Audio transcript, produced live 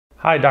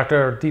Hi,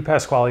 Dr. D.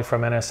 Pasquale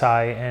from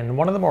NSI, and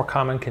one of the more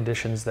common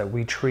conditions that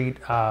we treat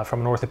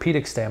from an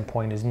orthopedic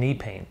standpoint is knee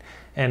pain.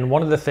 And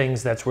one of the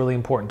things that's really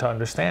important to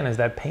understand is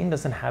that pain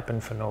doesn't happen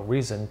for no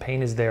reason.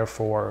 Pain is there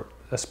for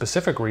a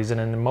specific reason,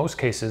 and in most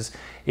cases,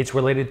 it's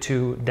related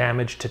to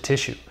damage to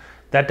tissue.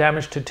 That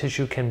damage to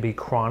tissue can be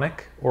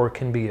chronic or it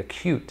can be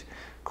acute.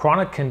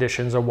 Chronic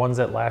conditions are ones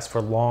that last for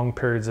long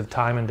periods of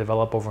time and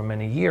develop over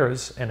many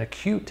years, and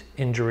acute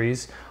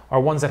injuries are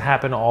ones that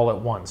happen all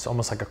at once,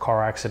 almost like a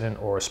car accident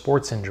or a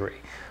sports injury.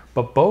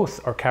 But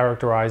both are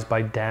characterized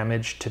by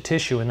damage to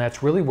tissue, and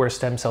that's really where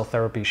stem cell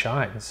therapy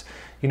shines.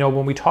 You know,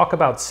 when we talk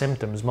about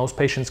symptoms, most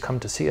patients come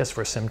to see us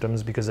for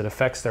symptoms because it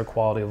affects their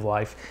quality of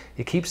life.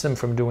 It keeps them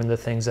from doing the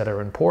things that are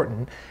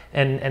important,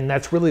 and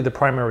that's really the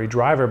primary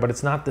driver, but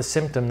it's not the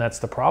symptom that's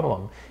the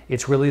problem.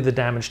 It's really the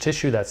damaged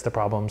tissue that's the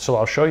problem. So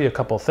I'll show you a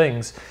couple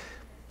things.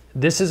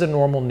 This is a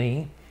normal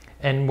knee.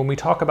 And when we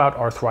talk about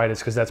arthritis,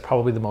 because that's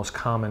probably the most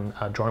common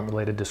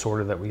joint-related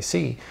disorder that we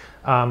see,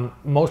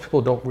 most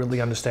people don't really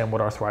understand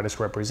what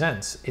arthritis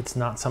represents. It's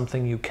not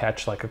something you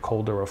catch like a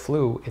cold or a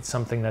flu. It's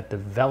something that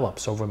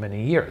develops over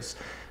many years.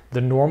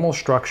 The normal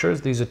structures,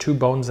 these are two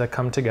bones that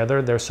come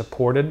together. They're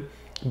supported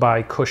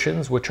by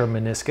cushions, which are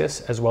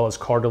meniscus, as well as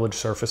cartilage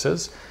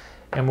surfaces.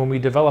 And when we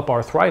develop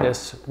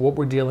arthritis, what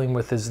we're dealing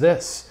with is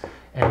this.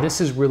 And this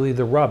is really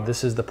the rub.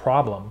 This is the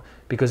problem.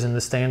 Because in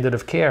the standard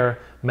of care,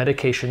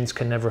 medications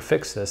can never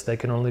fix this. They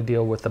can only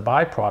deal with the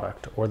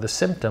byproduct or the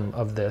symptom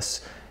of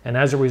this. And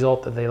as a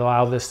result, they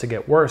allow this to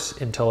get worse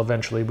until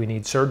eventually we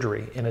need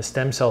surgery. In a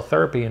stem cell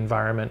therapy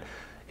environment,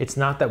 it's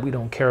not that we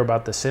don't care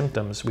about the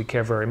symptoms. We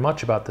care very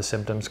much about the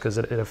symptoms because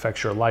it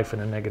affects your life in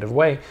a negative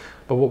way.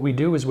 But what we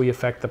do is we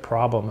affect the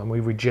problem and we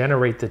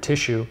regenerate the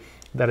tissue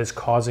that is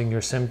causing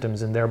your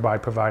symptoms and thereby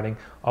providing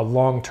a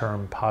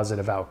long-term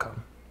positive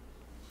outcome.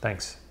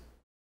 Thanks.